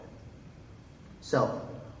So,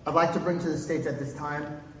 I'd like to bring to the stage at this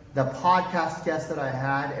time the podcast guest that I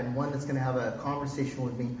had and one that's going to have a conversation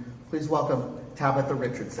with me. Please welcome Tabitha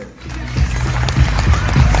Richardson.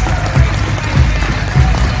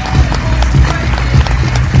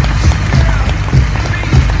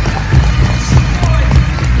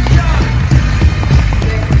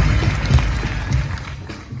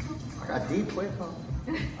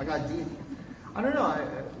 I got deep. I don't know,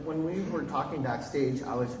 when we were talking backstage,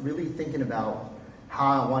 I was really thinking about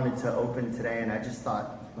how I wanted to open today, and I just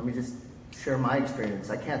thought, let me just share my experience.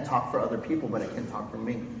 I can't talk for other people, but I can talk for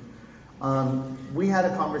me. We had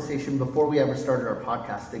a conversation before we ever started our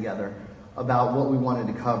podcast together about what we wanted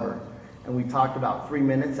to cover, and we talked about 3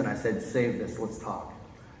 minutes, and I said, save this, let's talk.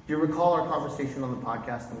 Do you recall our conversation on the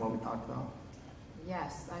podcast and what we talked about?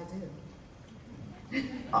 Yes, I do.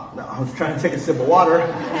 No, I was trying to take a sip of water.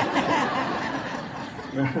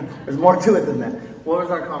 There's more to it than that. What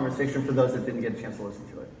was our conversation for those that didn't get a chance to listen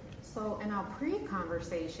to it? So in our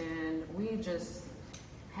pre-conversation, we just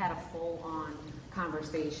had a full-on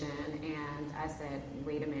conversation, and I said,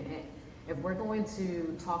 wait a minute. If we're going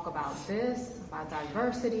to talk about this, about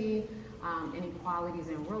diversity, inequalities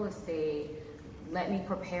in real estate, let me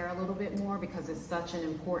prepare a little bit more because it's such an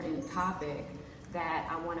important topic that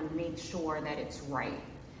I want to make sure that it's right.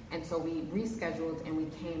 And so we rescheduled and we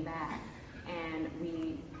came back and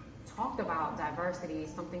we talked about diversity,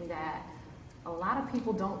 something that a lot of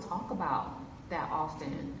people don't talk about that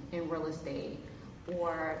often in real estate,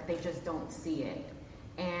 or they just don't see it.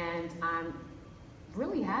 And I'm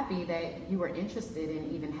really happy that you were interested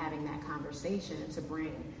in even having that conversation to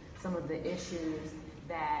bring some of the issues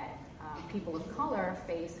that people of color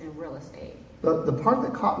face in real estate. The part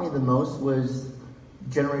that caught me the most was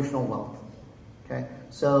generational wealth. Okay,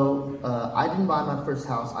 so I didn't buy my first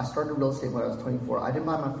house. I started real estate when I was 24. I didn't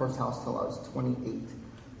buy my first house till I was 28.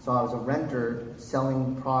 So I was a renter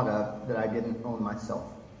selling product that I didn't own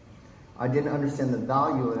myself. I didn't understand the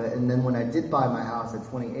value of it, and then when I did buy my house at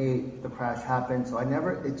 28, the crash happened, so I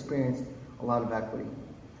never experienced a lot of equity.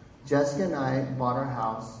 Jessica and I bought our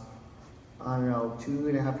house,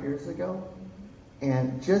 2.5 years ago,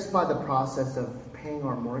 and just by the process of paying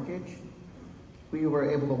our mortgage, we were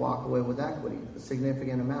able to walk away with equity, a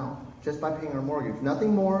significant amount, just by paying our mortgage.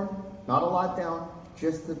 Nothing more, not a lot down,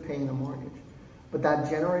 just the paying the mortgage. But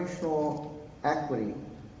that generational equity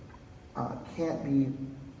can't be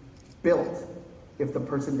built if the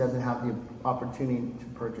person doesn't have the opportunity to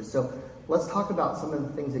purchase. So let's talk about some of the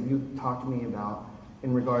things that you talked to me about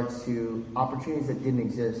in regards to opportunities that didn't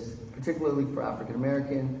exist, particularly for African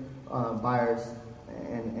American buyers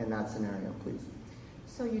and that scenario, please.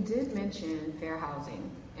 So you did mention fair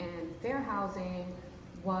housing, and fair housing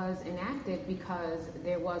was enacted because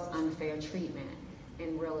there was unfair treatment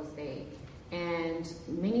in real estate, and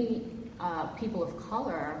many people of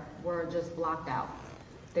color were just blocked out.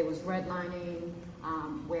 There was redlining,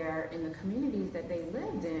 where in the communities that they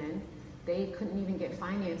lived in, they couldn't even get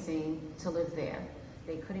financing to live there.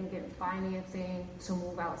 They couldn't get financing to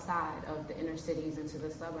move outside of the inner cities into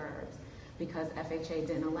the suburbs, because FHA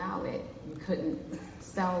didn't allow it. You couldn't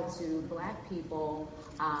sell to black people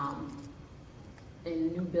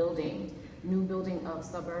in new building of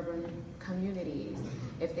suburban communities.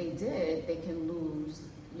 If they did, they can lose,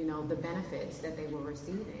 the benefits that they were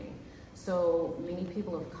receiving. So many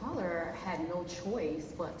people of color had no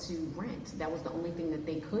choice but to rent. That was the only thing that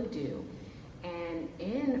they could do. And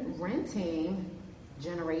in renting,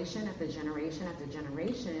 generation after generation after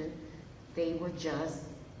generation, they were just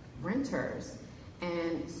renters,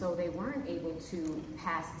 and so they weren't able to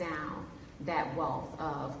pass down that wealth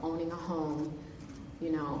of owning a home,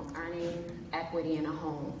 earning equity in a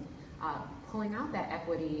home, pulling out that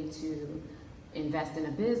equity to invest in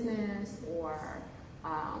a business or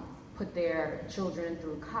put their children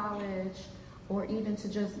through college, or even to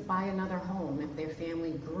just buy another home if their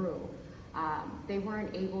family grew. They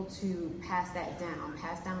weren't able to pass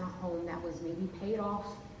down a home that was maybe paid off,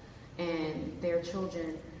 and their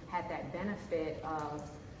children had that benefit of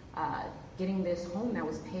getting this home that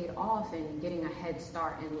was paid off and getting a head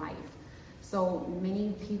start in life. So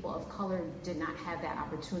many people of color did not have that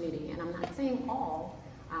opportunity. And I'm not saying all,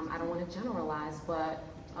 I don't want to generalize, but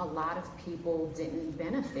a lot of people didn't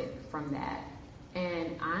benefit from that.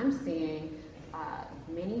 And I'm seeing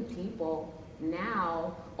many people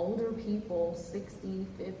now, older people, 60,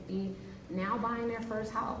 50, now buying their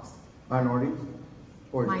first house. Minorities?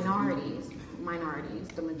 Minorities.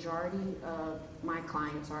 The majority of my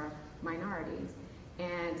clients are minorities.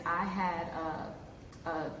 And I had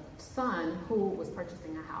a son who was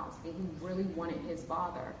purchasing a house, and he really wanted his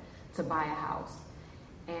father to buy a house.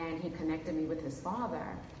 And he connected me with his father.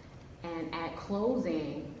 And at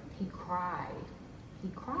closing, he cried.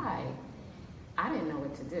 I didn't know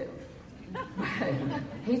what to do. But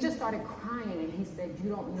he just started crying, and he said, "You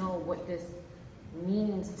don't know what this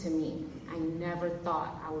means to me. I never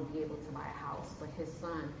thought I would be able to buy a house." But his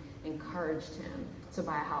son encouraged him to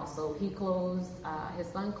buy a house. So he closed, his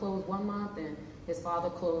son closed 1 month, and his father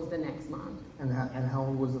closed the next month. And how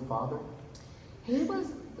old was the father? He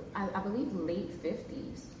was, I believe, late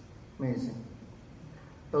 50s. Amazing.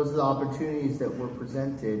 Those are the opportunities that were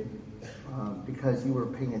presented because you were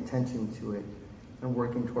paying attention to it and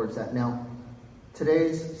working towards that. Now,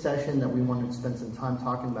 today's session that we wanted to spend some time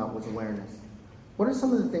talking about was awareness. What are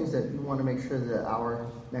some of the things that you want to make sure that our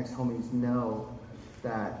next homies know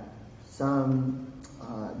that some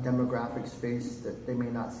demographics face that they may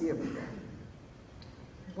not see every day?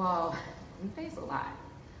 Well, we face a lot.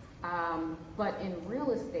 But in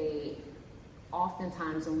real estate,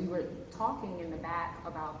 oftentimes, and we were talking in the back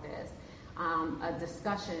about this, a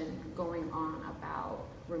discussion going on about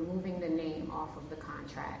removing the name off of the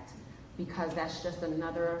contract, because that's just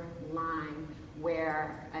another line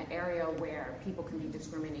where, an area where people can be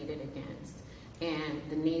discriminated against. And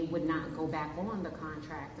the name would not go back on the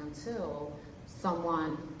contract until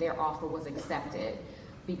their offer was accepted.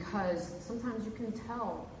 Because sometimes you can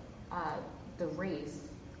tell the race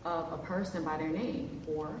of a person by their name,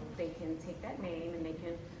 or they can take that name and they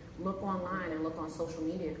can look online and look on social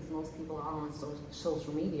media, because most people are on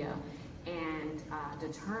social media, and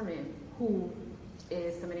determine who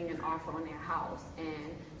is submitting an offer on their house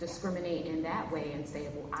and discriminate in that way and say,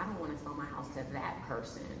 well, I don't want to sell my house to that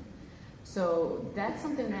person. So that's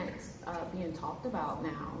something that's being talked about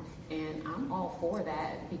now, and I'm all for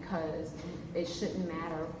that, because it shouldn't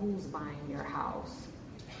matter who's buying your house.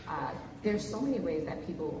 There's so many ways that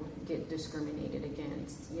people get discriminated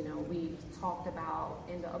against. You know, we talked about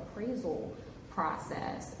in the appraisal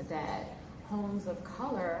process that homes of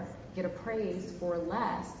color get appraised for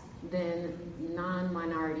less than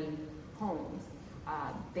non-minority homes.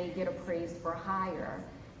 They get appraised for higher.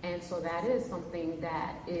 And so that is something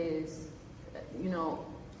that is,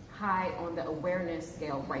 high on the awareness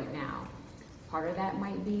scale right now. Part of that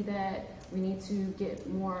might be that we need to get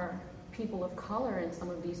more people of color in some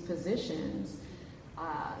of these positions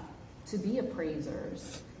to be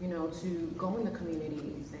appraisers, to go in the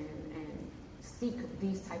communities and seek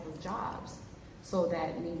these type of jobs, so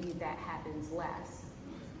that maybe that happens less.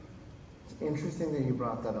 It's interesting that you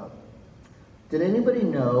brought that up. Did anybody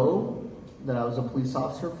know that I was a police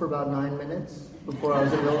officer for about 9 minutes before I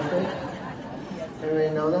was in real estate? Anybody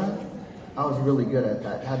know that? I was really good at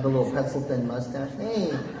that. Had the little pencil thin mustache.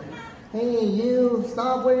 Hey, you,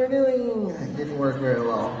 stop what you're doing. It didn't work very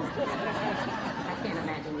well. I can't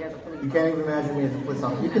imagine you as a police officer. You can't even imagine me as a police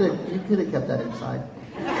officer. You could have kept that inside.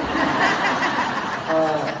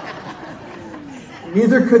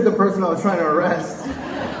 Neither could the person I was trying to arrest.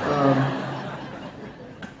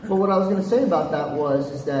 But what I was going to say about that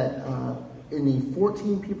is that in the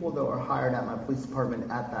 14 people that were hired at my police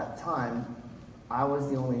department at that time, I was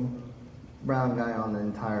the only brown guy on the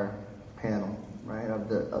entire panel, right? Of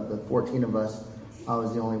the 14 of us, I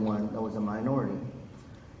was the only one that was a minority.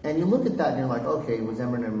 And you look at that and you're like, okay, was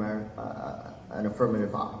Emerald an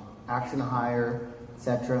affirmative action hire,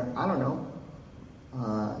 etc.? I don't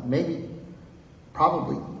know. Maybe.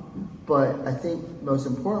 Probably. But I think most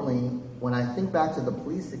importantly, when I think back to the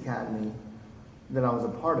police academy that I was a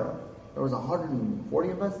part of, there was 140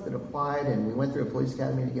 of us that applied, and we went through a police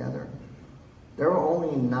academy together. There were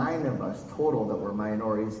only 9 of us total that were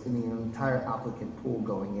minorities in the entire applicant pool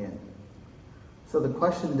going in. So the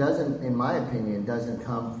question in my opinion, doesn't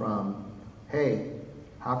come from, hey,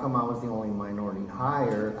 how come I was the only minority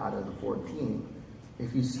hire out of the 14?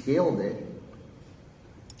 If you scaled it,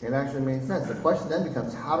 it actually made sense. The question then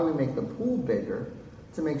becomes, how do we make the pool bigger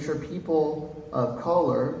to make sure people of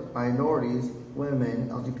color, minorities, women,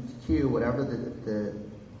 LGBTQ, whatever the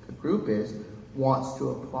group is, wants to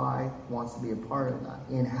apply, wants to be a part of that.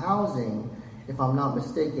 In housing, if I'm not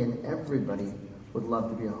mistaken, everybody would love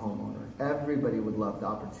to be a homeowner. Everybody would love the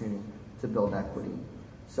opportunity to build equity.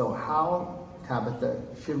 So how, Tabitha,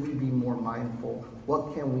 should we be more mindful?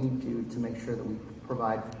 What can we do to make sure that we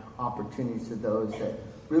provide opportunities to those that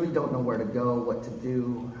really don't know where to go, what to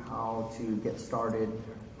do, how to get started,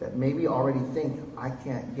 that maybe already think, I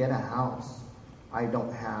can't get a house, I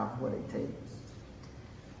don't have what it takes?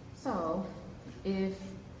 So, if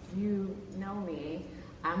you know me,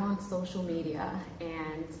 I'm on social media,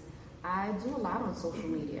 and I do a lot on social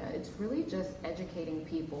media. It's really just educating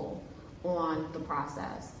people on the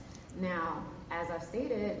process. Now, as I've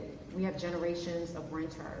stated, we have generations of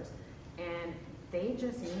renters, and they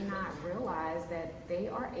just may not realize that they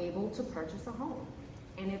are able to purchase a home.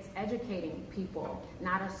 And it's educating people,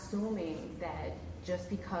 not assuming that just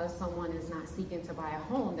because someone is not seeking to buy a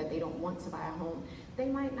home, that they don't want to buy a home. They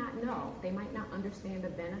might not know. They might not understand the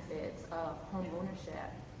benefits of home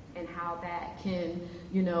ownership and how that can,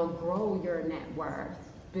 grow your net worth,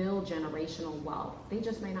 build generational wealth. They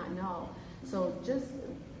just may not know. So just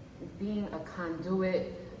being a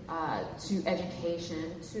conduit to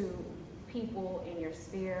education, to people in your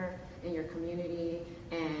sphere, in your community,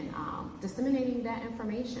 and disseminating that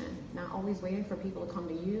information. Not always waiting for people to come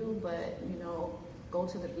to you, but, go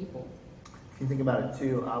to the people. If you think about it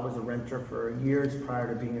too, I was a renter for years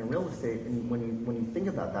prior to being in real estate, and when you think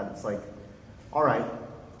about that, it's like, all right,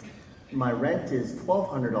 my rent is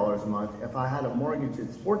 $1,200 a month. If I had a mortgage,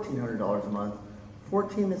 it's $1,400 a month.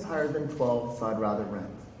 14 is higher than 12, so I'd rather rent.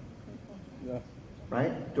 Yeah.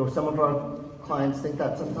 Right? Do some of our clients think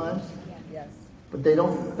that sometimes? Yes. But they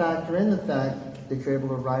don't factor in the fact that you're able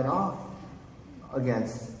to write off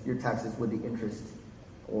against your taxes with the interest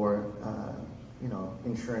or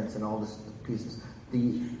insurance and all this pieces.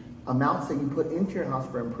 The amounts that you put into your house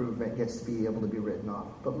for improvement gets to be able to be written off.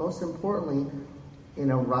 But most importantly, in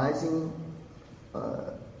a rising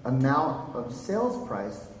amount of sales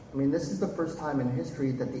price, this is the first time in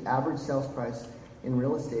history that the average sales price in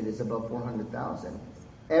real estate is above $400,000.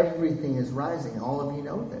 Everything is rising. All of you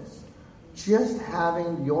know this. Just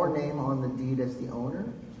having your name on the deed as the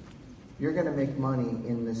owner, you're going to make money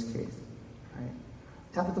in this case. Right?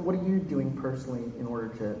 Tabitha, what are you doing personally in order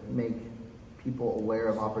to make people aware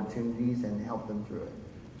of opportunities and help them through it?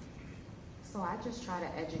 So I just try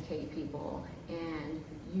to educate people. And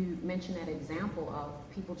you mentioned that example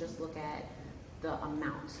of people just look at the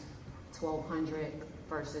amount, $1,200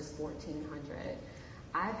 versus $1,400.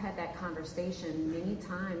 I've had that conversation many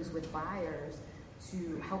times with buyers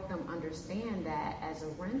to help them understand that as a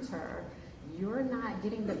renter, you're not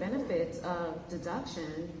getting the benefits of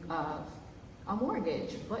deduction of a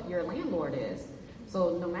mortgage, but your landlord is.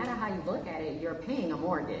 So no matter how you look at it, you're paying a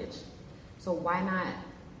mortgage. So why not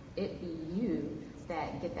it be you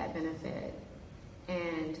that get that benefit?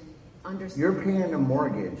 And understand. You're paying a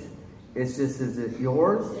mortgage. It's just, is it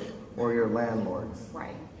yours or your landlord's?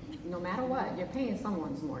 Right. No matter what, you're paying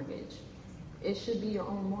someone's mortgage. It should be your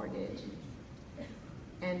own mortgage.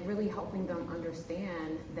 And really helping them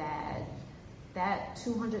understand that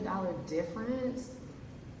 $200 difference,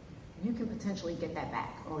 you can potentially get that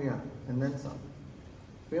back. Oh yeah, and then some.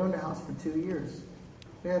 We owned a house for 2 years.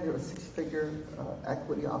 We had a 6-figure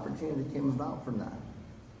equity opportunity that came about from that.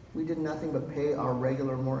 We did nothing but pay our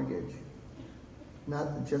regular mortgage.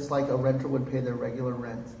 Not just like a renter would pay their regular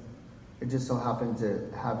rent. It just so happened to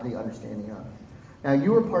have the understanding of. Now,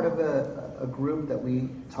 you were part of a group that we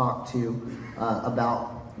talked to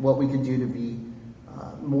about what we could do to be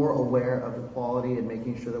more aware of equality and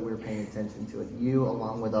making sure that we were paying attention to it. You,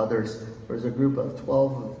 along with others, there was a group of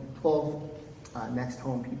 12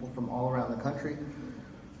 NextHome people from all around the country,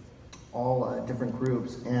 all different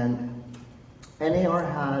groups. And NAR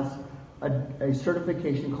has a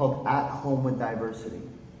certification called At Home with Diversity,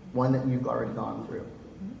 one that you've already gone through.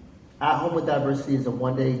 At Home with Diversity is a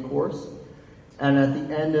 1-day course. And at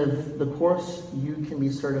the end of the course, you can be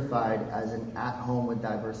certified as an At Home with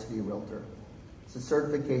Diversity realtor. It's a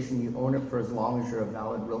certification. You own it for as long as you're a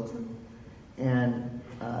valid realtor. And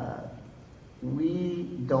we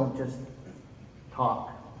don't just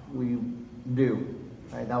talk. We do.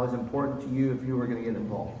 Right? That was important to you if you were going to get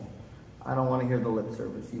involved. I don't want to hear the lip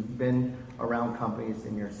service. You've been around companies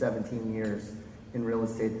in your 17 years in real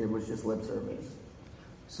estate that was just lip service.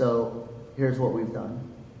 So here's what we've done.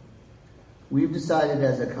 We've decided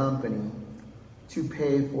as a company to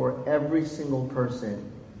pay for every single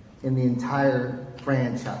person in the entire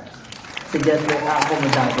franchise to get the At Home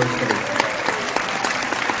with Diversity.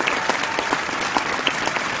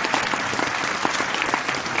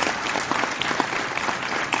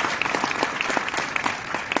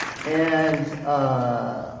 And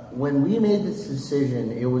when we made this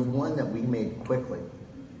decision, it was one that we made quickly,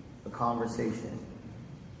 a conversation.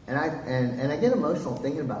 And I get emotional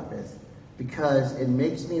thinking about this because it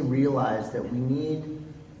makes me realize that we need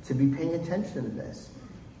to be paying attention to this.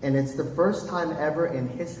 And it's the first time ever in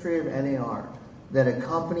history of NAR that a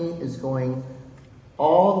company is going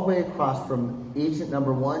all the way across from agent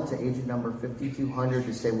number 1 to agent number 5,200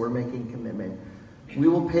 to say we're making commitment. We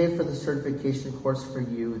will pay for the certification course for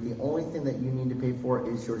you. The only thing that you need to pay for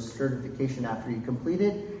is your certification after you complete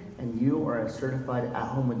it, and you are a certified At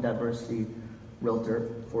Home with Diversity realtor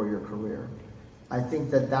for your career. I think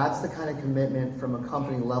that that's the kind of commitment from a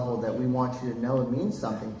company level that we want you to know it means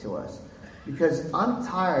something to us. Because I'm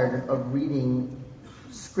tired of reading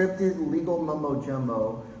scripted legal mumbo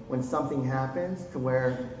jumbo when something happens to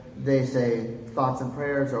where they say thoughts and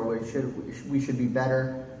prayers or we should be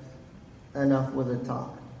better. Enough with the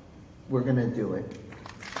talk. We're going to do it.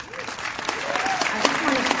 I just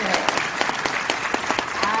want to say,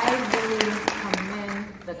 I really commend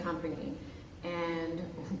the company. And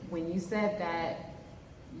when you said that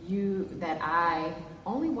I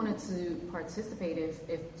only wanted to participate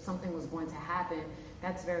if something was going to happen,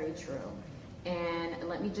 that's very true. And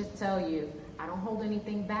let me just tell you, I don't hold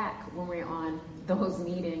anything back when we're on those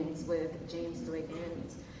meetings with James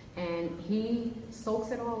Dwiggins. And he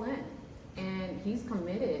soaks it all in. And he's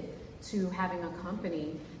committed to having a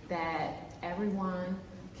company that everyone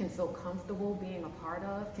can feel comfortable being a part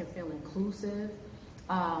of, can feel inclusive,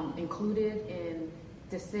 included in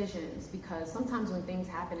decisions. Because sometimes when things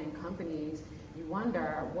happen in companies, you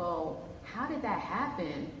wonder, well, how did that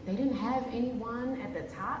happen? They didn't have anyone at the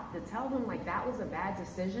top to tell them like that was a bad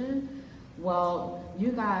decision. Well,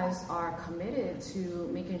 you guys are committed to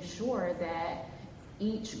making sure that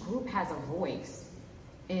each group has a voice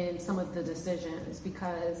in some of the decisions,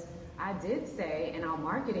 because I did say in our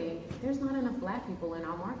marketing, there's not enough Black people in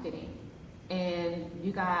our marketing. And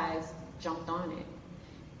you guys jumped on it.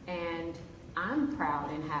 And I'm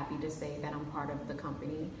proud and happy to say that I'm part of the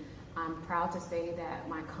company. I'm proud to say that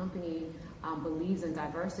my company believes in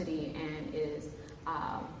diversity and is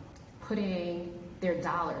putting their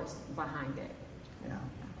dollars behind it. Yeah.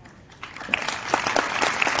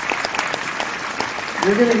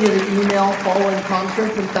 You're going to get an email following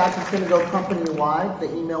conference. In fact, it's going to go company-wide. The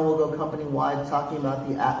email will go company-wide talking about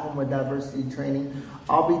the At Home with Diversity training.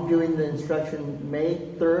 I'll be doing the instruction May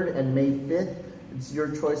 3rd and May 5th. It's your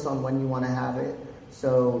choice on when you want to have it.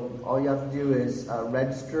 So all you have to do is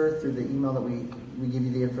register through the email that we give you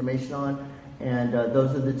the information on. And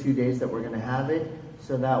those are the 2 days that we're going to have it.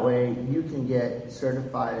 So that way you can get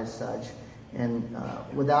certified as such. And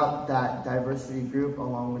without that diversity group,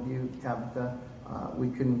 along with you, Tabitha, we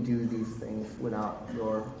couldn't do these things without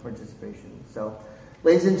your participation. So,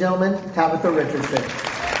 ladies and gentlemen, Tabitha Richardson.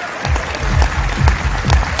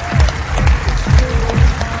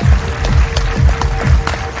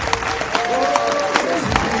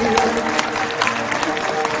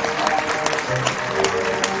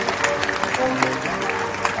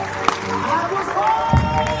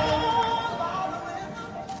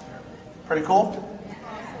 Pretty cool?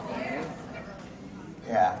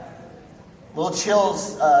 Yeah. Little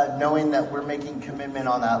chills knowing that we're making commitment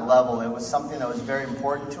on that level. It was something that was very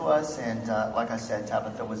important to us, and like I said,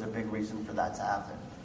 Tabitha was a big reason for that to happen.